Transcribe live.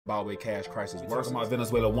about the cash crisis worse. Talking about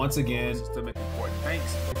Venezuela once again. Systemic important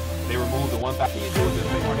banks. They removed the 1,000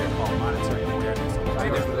 thing called monetary awareness.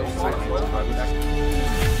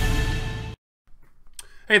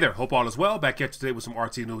 Hey there, hope all is well. Back at you today with some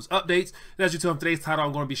RT News updates. And as you tell, in today's title,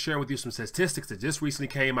 I'm going to be sharing with you some statistics that just recently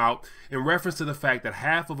came out in reference to the fact that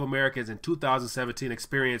half of Americans in 2017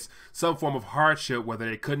 experienced some form of hardship, whether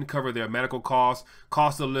they couldn't cover their medical costs,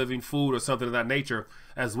 cost of living, food, or something of that nature,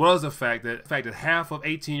 as well as the fact that half of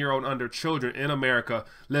 18-year-old and under children in America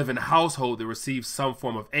live in households that receive some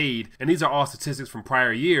form of aid. And these are all statistics from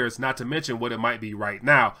prior years, not to mention what it might be right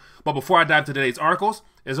now. But before I dive into today's articles,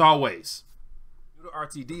 as always,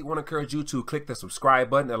 RTD, I want to encourage you to click the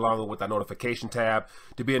subscribe button along with the notification tab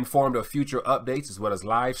to be informed of future updates as well as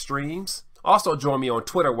live streams. Also join me on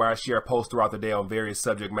Twitter, where I share posts throughout the day on various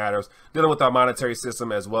subject matters dealing with our monetary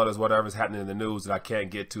system as well as whatever's happening in the news that I can't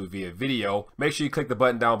get to via video. Make sure you click the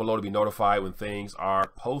button down below to be notified when things are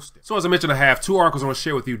posted. So as I mentioned, I have two articles I want to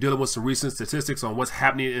share with you dealing with some recent statistics on what's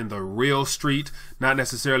happening in the real street, not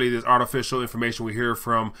necessarily this artificial information we hear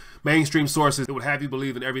from mainstream sources that would have you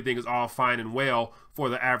believe that everything is all fine and well for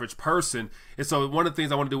the average person. And so one of the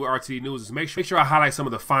things I want to do with RTD News is make sure I highlight some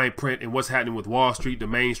of the fine print and what's happening with Wall Street, the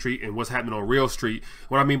Main Street, and what's happening on Real Street.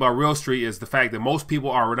 What I mean by Real Street is the fact that most people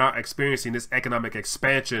are not experiencing this economic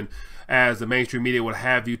expansion as the mainstream media would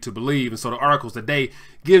have you to believe. And so the articles today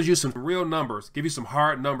gives you some real numbers, give you some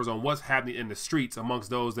hard numbers on what's happening in the streets amongst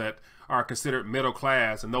those that are considered middle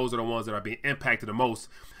class, and those are the ones that are being impacted the most,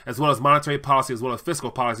 as well as monetary policy, as well as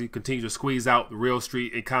fiscal policy, continue to squeeze out the real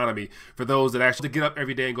street economy for those that actually get up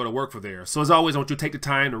every day and go to work for there. So as always, I want you to take the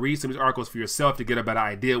time to read some of these articles for yourself to get a better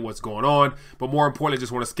idea of what's going on. But more importantly,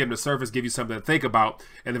 just want to skim the surface, give you something to think about.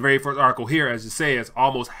 And the very first article here, as it says,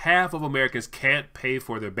 almost half of Americans can't pay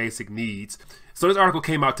for their basic needs. So this article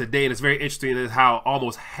came out today, and it's very interesting in how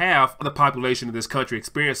almost half of the population in this country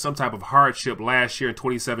experienced some type of hardship last year in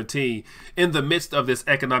 2017 in the midst of this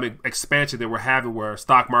economic expansion that we're having, where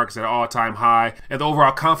stock markets are at an all-time high, and the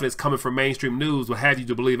overall confidence coming from mainstream news will have you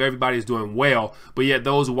to believe everybody's doing well, but yet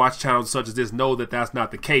those who watch channels such as this know that that's not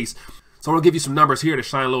the case. So I'm going to give you some numbers here to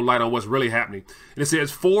shine a little light on what's really happening. And it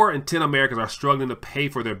says 4 in 10 Americans are struggling to pay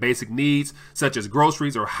for their basic needs, such as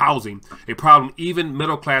groceries or housing, a problem even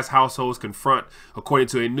middle-class households confront, according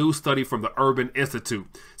to a new study from the Urban Institute.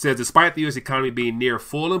 It says despite the U.S. economy being near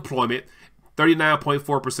full employment,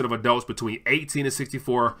 39.4% of adults between 18 and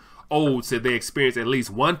 64 old said they experienced at least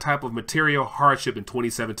one type of material hardship in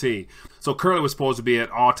 2017. So currently we're supposed to be at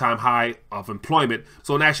all-time high of employment.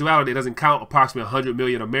 So in actuality, it doesn't count approximately 100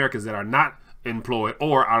 million Americans that are not employed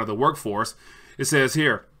or out of the workforce. It says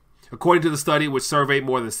here, according to the study, which surveyed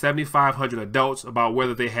more than 7,500 adults about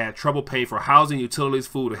whether they had trouble paying for housing, utilities,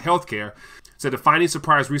 food, or health care, said the findings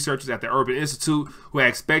surprised researchers at the Urban Institute, who had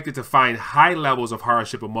expected to find high levels of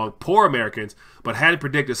hardship among poor Americans, but hadn't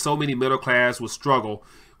predicted so many middle class would struggle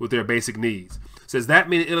with their basic needs. Says that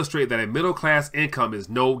may illustrate that a middle class income is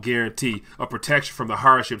no guarantee of protection from the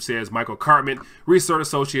hardship, says Michael Cartman, research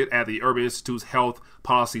associate at the Urban Institute's Health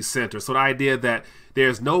Policy Center. So the idea that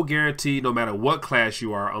there's no guarantee, no matter what class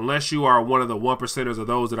you are, unless you are one of the 1%ers of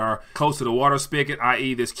those that are close to the water spigot,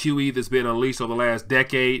 i.e. this QE that's been unleashed over the last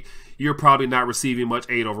decade, you're probably not receiving much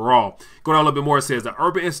aid overall. Going on a little bit more, it says the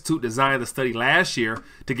Urban Institute designed the study last year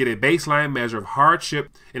to get a baseline measure of hardship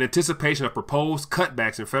in anticipation of proposed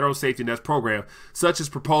cutbacks in federal safety net program, such as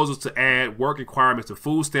proposals to add work requirements to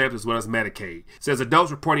food stamps as well as Medicaid. It says adults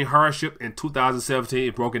reporting hardship in 2017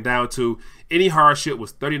 is broken down to any hardship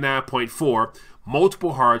was 39.4,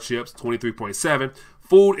 multiple hardships 23.7,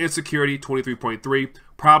 food insecurity 23.3,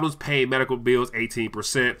 problems paying medical bills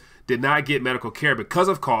 18%, did not get medical care because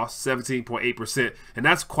of costs 17.8%. And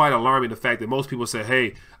that's quite alarming, the fact that most people say,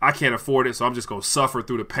 hey, I can't afford it, so I'm just going to suffer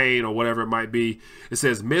through the pain or whatever it might be. It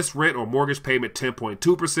says missed rent or mortgage payment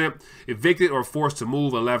 10.2%, evicted or forced to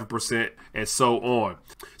move 11%, and so on.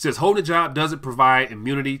 It says holding a job doesn't provide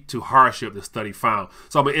immunity to hardship, the study found.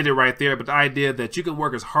 So I'm going to end it right there, but the idea that you can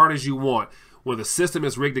work as hard as you want when the system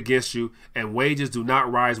is rigged against you and wages do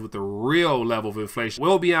not rise with the real level of inflation,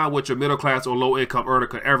 well beyond what your middle class or low income earner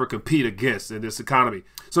could ever compete against in this economy.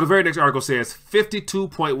 So the very next article says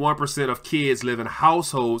 52.1% of kids live in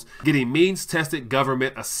households getting means tested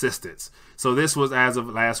government assistance. So this was as of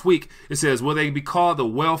last week. It says, will they be called the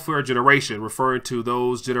welfare generation, referring to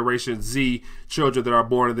those Generation Z children that are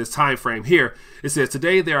born in this time frame here. It says,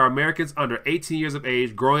 today there are Americans under 18 years of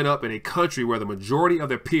age growing up in a country where the majority of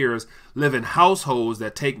their peers live in households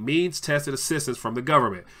that take means-tested assistance from the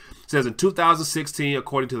government. It says in 2016,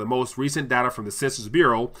 according to the most recent data from the Census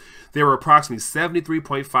Bureau, there were approximately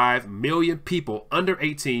 73.5 million people under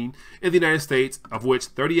 18 in the United States, of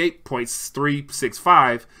which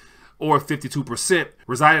 38.365 or 52%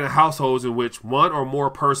 reside in households in which one or more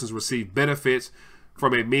persons receive benefits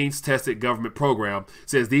from a means-tested government program. It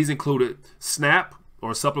says these included SNAP,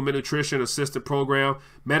 or Supplemental Nutrition Assistance Program,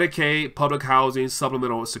 Medicaid, public housing,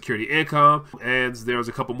 supplemental security income, and there's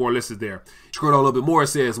a couple more listed there. Scroll down a little bit more, it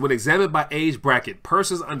says, when examined by age bracket,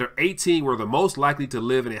 persons under 18 were the most likely to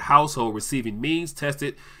live in a household receiving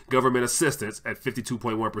means-tested government assistance at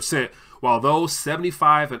 52.1%, while those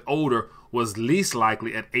 75 and older was least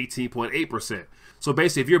likely at 18.8%. So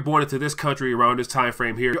basically, if you're born into this country around this time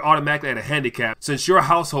frame here, you're automatically at a handicap, since your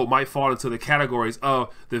household might fall into the categories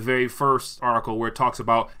of the very first article where it talks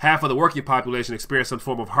about half of the working population experienced some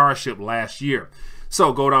form of hardship last year.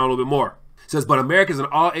 So go down a little bit more. It says, but Americans in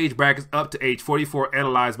all age brackets up to age 44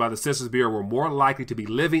 analyzed by the Census Bureau were more likely to be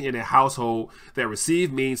living in a household that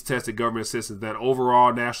received means-tested government assistance than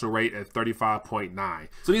overall national rate at 35.9.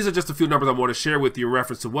 So these are just a few numbers I want to share with you in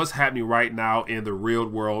reference to what's happening right now in the real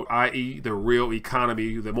world, i.e. the real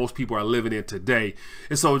economy that most people are living in today.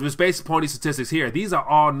 And so just based upon these statistics here, these are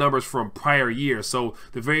all numbers from prior years. So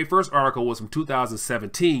the very first article was from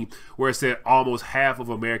 2017, where it said almost half of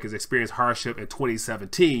Americans experienced hardship in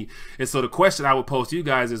 2017. And so the question I would pose to you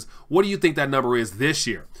guys is, what do you think that number is this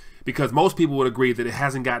year? Because most people would agree that it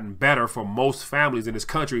hasn't gotten better for most families in this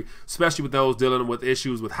country, especially with those dealing with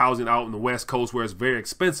issues with housing out in the West Coast where it's very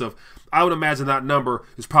expensive. I would imagine that number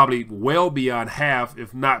is probably well beyond half,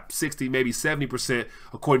 if not 60, maybe 70%,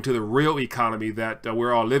 according to the real economy that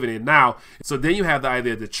we're all living in now. So then you have the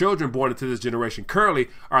idea that the children born into this generation currently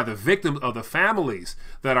are the victims of the families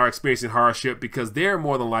that are experiencing hardship, because they're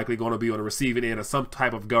more than likely going to be on the receiving end of some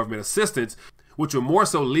type of government assistance, which will more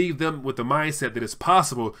so leave them with the mindset that it's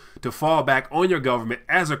possible to fall back on your government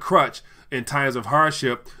as a crutch in times of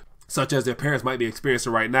hardship, such as their parents might be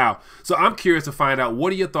experiencing right now. So I'm curious to find out,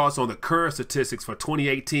 what are your thoughts on the current statistics for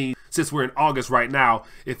 2018, since we're in August right now?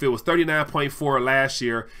 If it was 39.4 last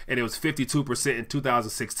year and it was 52% in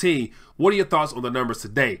 2016, what are your thoughts on the numbers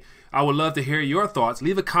today? I would love to hear your thoughts.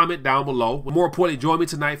 Leave a comment down below. More importantly, join me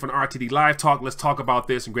tonight for an RTD Live Talk. Let's talk about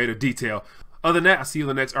this in greater detail. Other than that, I'll see you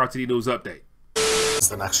in the next RTD News Update.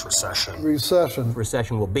 The next recession.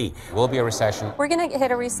 Recession will be. Will be a recession. We're going to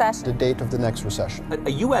hit a recession. The date of the next recession. A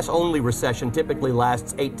U.S.-only recession typically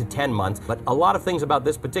lasts 8 to 10 months, but a lot of things about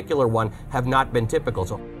this particular one have not been typical.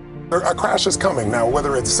 So a crash is coming now,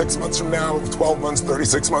 whether it's 6 months from now, 12 months,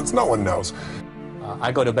 36 months, no one knows.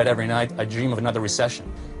 I go to bed every night, I dream of another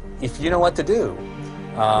recession. If you know what to do,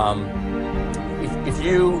 if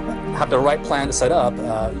you have the right plan to set up,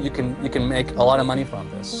 you can make a lot of money from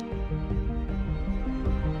this.